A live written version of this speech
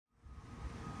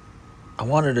I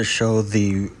wanted to show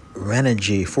the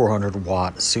Renogy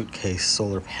 400w Suitcase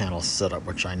solar panel setup,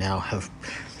 which I now have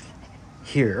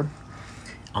here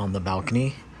on the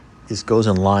balcony. This goes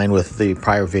in line with the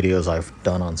prior videos I've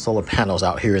done on solar panels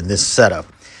out here in this setup.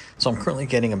 So I'm currently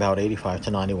getting about 85 to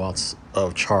 90 watts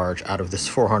of charge out of this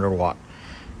 400w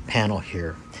panel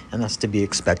here, and that's to be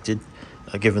expected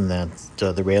given that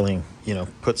the railing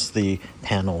puts the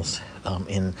panels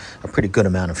in a pretty good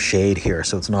amount of shade here,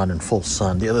 so it's not in full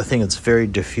sun. The other thing, it's very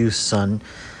diffuse sun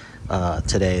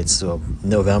today. It's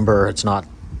November. It's not,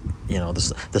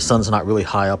 the sun's not really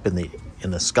high up in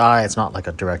the sky. It's not like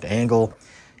a direct angle.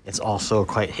 It's also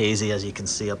quite hazy, as you can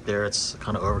see up there. It's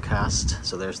kind of overcast,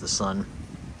 so there's the sun.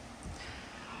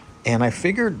 And I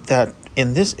figured that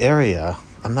in this area,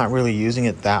 I'm not really using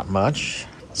it that much,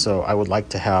 so I would like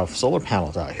to have solar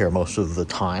panels out here most of the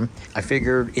time. I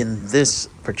figured in this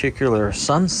particular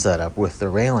sun setup with the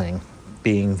railing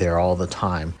being there all the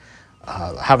time,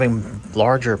 having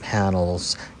larger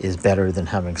panels is better than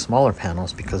having smaller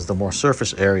panels, because the more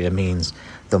surface area means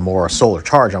the more solar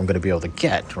charge I'm going to be able to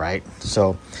get, right?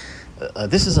 So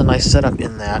this is a nice setup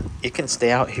in that it can stay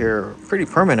out here pretty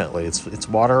permanently. It's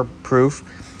waterproof.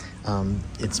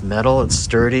 It's metal, it's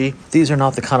sturdy. These are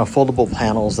not the kind of foldable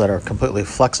panels that are completely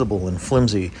flexible and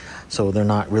flimsy, so they're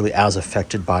not really as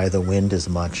affected by the wind as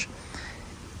much.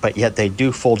 But yet they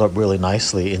do fold up really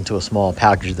nicely into a small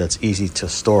package that's easy to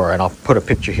store. And I'll put a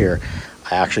picture here.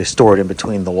 I actually store it in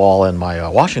between the wall and my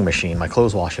washing machine, my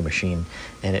clothes washing machine,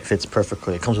 and it fits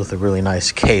perfectly. It comes with a really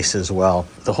nice case as well.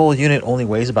 The whole unit only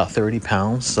weighs about 30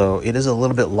 pounds, so it is a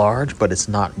little bit large, but it's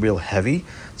not real heavy.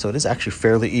 So it is actually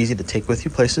fairly easy to take with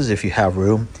you places if you have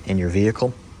room in your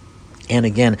vehicle. And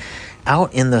again,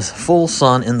 out in the full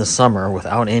sun in the summer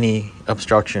without any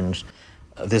obstructions,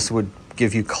 this would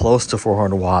give you close to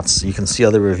 400 watts. You can see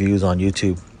other reviews on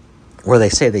YouTube where they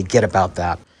say they get about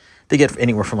that. They get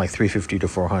anywhere from like 350 to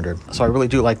 400. So I really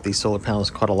do like these solar panels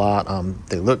quite a lot.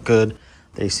 They look good.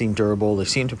 They seem durable. They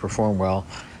seem to perform well.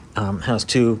 Has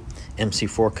two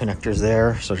MC4 connectors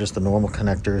there, so just the normal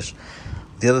connectors.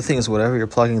 The other thing is, whatever you're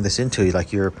plugging this into,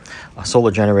 like your solar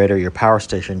generator, your power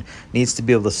station, needs to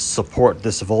be able to support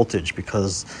this voltage,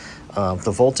 because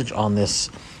the voltage on this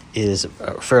is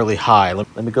fairly high.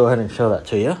 Let me go ahead and show that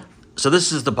to you. So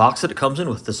this is the box that it comes in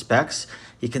with the specs.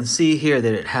 You can see here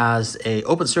that it has a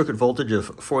open circuit voltage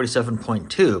of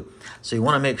 47.2. So you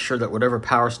want to make sure that whatever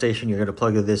power station you're going to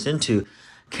plug this into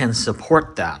can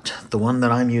support that. The one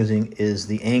that I'm using is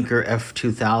the Anker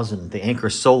F2000, the Anker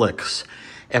Solix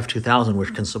F2000,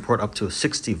 which can support up to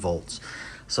 60 volts.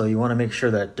 So you want to make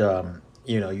sure that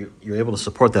you're able to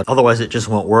support that. Otherwise, it just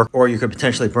won't work, or you could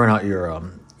potentially burn out your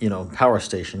power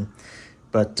station.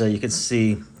 But you can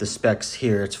see the specs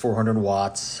here. It's 400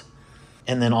 watts.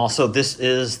 And then also, this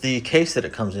is the case that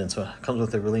it comes in. So it comes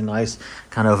with a really nice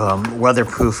kind of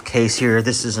weatherproof case here.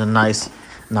 This is a nice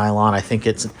nylon. I think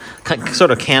it's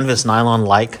sort of canvas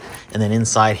nylon-like. And then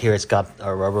inside here, it's got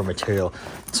a rubber material.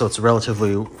 So it's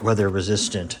relatively weather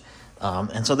resistant.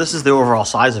 And so this is the overall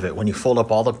size of it. When you fold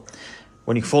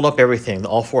up everything,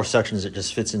 all four sections, it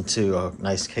just fits into a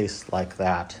nice case like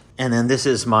that. And then this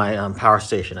is my power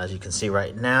station. As you can see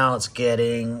right now, it's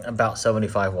getting about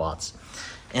 75 watts.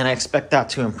 And I expect that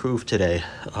to improve today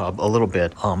a little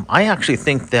bit. I actually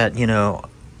think that,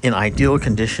 in ideal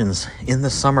conditions in the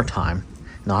summertime,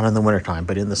 not in the wintertime,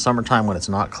 but in the summertime when it's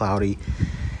not cloudy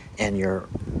and you're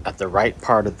at the right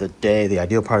part of the day, the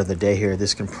ideal part of the day here,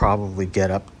 this can probably get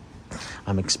up.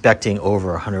 I'm expecting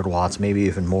over 100 watts, maybe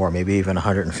even more, maybe even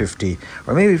 150,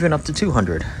 or maybe even up to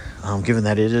 200, given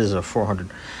that it is a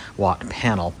 400-watt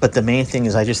panel. But the main thing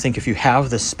is, I just think if you have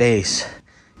the space,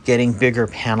 getting bigger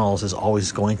panels is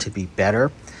always going to be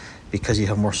better, because you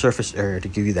have more surface area to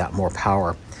give you that more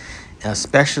power,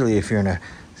 especially if you're in a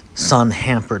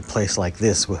sun-hampered place like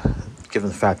this, given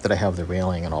the fact that I have the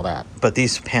railing and all that. But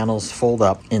these panels fold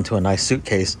up into a nice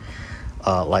suitcase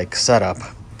like setup,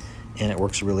 and it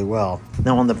works really well.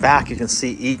 Now on the back, you can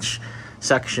see each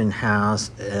section has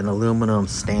an aluminum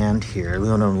stand here,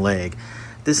 aluminum leg.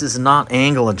 This is not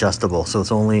angle adjustable, so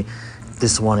it's only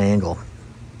this one angle.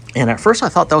 And at first I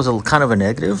thought that was a kind of a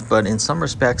negative, but in some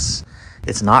respects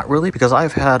it's not really, because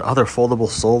I've had other foldable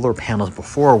solar panels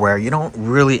before where you don't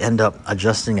really end up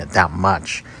adjusting it that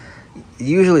much.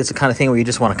 Usually it's the kind of thing where you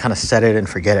just want to kind of set it and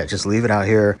forget it, just leave it out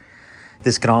here.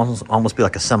 This can almost be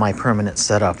like a semi-permanent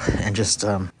setup, and just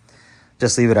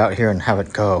leave it out here and have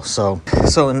it go. So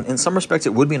in some respects,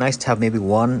 it would be nice to have maybe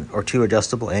one or two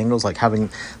adjustable angles, like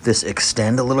having this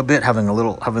extend a little bit, having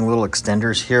little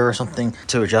extenders here or something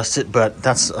to adjust it. But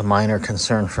that's a minor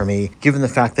concern for me, given the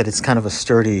fact that it's kind of a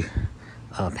sturdy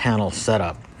panel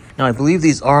setup. Now, I believe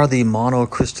these are the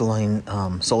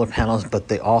monocrystalline solar panels, but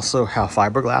they also have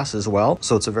fiberglass as well.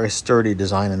 So it's a very sturdy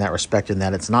design in that respect, in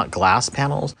that it's not glass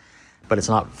panels, but it's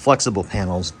not flexible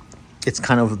panels. It's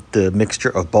kind of the mixture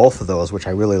of both of those, which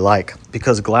I really like,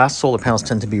 because glass solar panels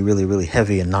tend to be really, really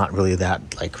heavy and not really that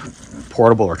like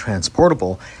portable or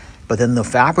transportable. But then the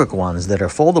fabric ones that are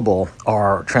foldable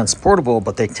are transportable,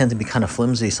 but they tend to be kind of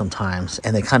flimsy sometimes,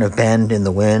 and they kind of bend in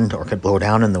the wind or could blow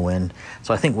down in the wind.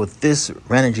 So I think with this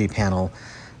Renogy panel,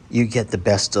 you get the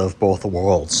best of both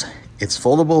worlds. It's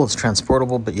foldable, it's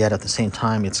transportable, but yet at the same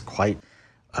time, it's quite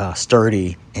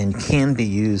sturdy and can be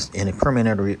used in a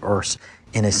permanent or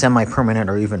in a semi-permanent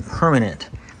or even permanent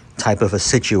type of a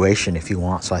situation if you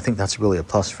want. So I think that's really a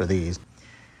plus for these.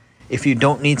 If you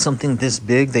don't need something this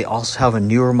big, they also have a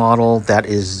newer model that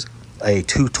is a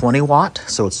 220 watt,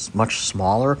 so it's much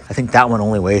smaller. I think that one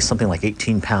only weighs something like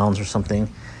 18 pounds or something,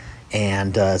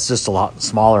 and it's just a lot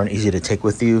smaller and easy to take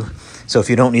with you. So if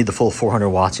you don't need the full 400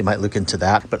 watts, you might look into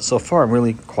that. But so far, I'm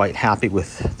really quite happy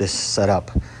with this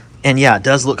setup. And yeah, it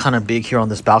does look kind of big here on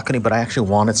this balcony, but I actually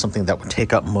wanted something that would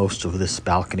take up most of this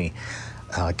balcony.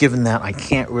 Given that I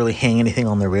can't really hang anything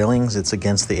on the railings, it's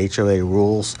against the HOA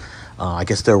rules. I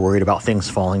guess they're worried about things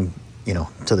falling,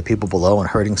 to the people below and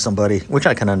hurting somebody, which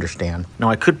I can understand. Now,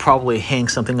 I could probably hang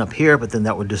something up here, but then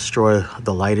that would destroy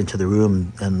the light into the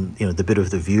room and, the bit of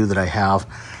the view that I have.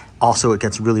 Also, it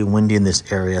gets really windy in this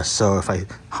area, so if I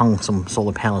hung some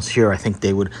solar panels here, I think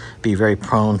they would be very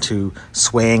prone to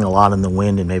swaying a lot in the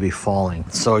wind and maybe falling.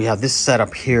 So yeah, this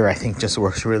setup here I think just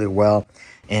works really well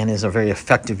and is a very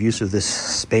effective use of this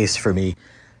space for me.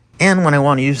 And when I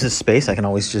want to use this space, I can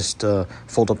always just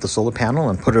fold up the solar panel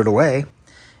and put it away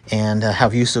and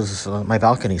have use of my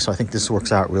balcony. So I think this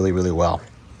works out really, really well.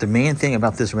 The main thing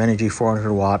about this Renogy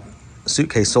 400 watt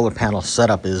suitcase solar panel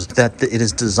setup is that it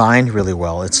is designed really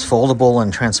well. It's foldable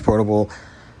and transportable,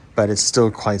 but it's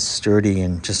still quite sturdy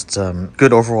and just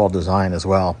good overall design as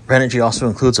well. Renogy also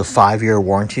includes a 5-year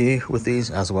warranty with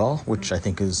these as well, which I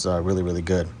think is really, really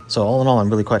good. So all in all, I'm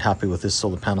really quite happy with this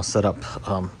solar panel setup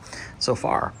so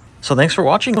far. So thanks for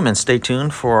watching them, and stay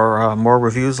tuned for more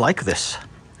reviews like this.